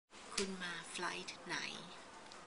คุณมาไฟลท์ไหน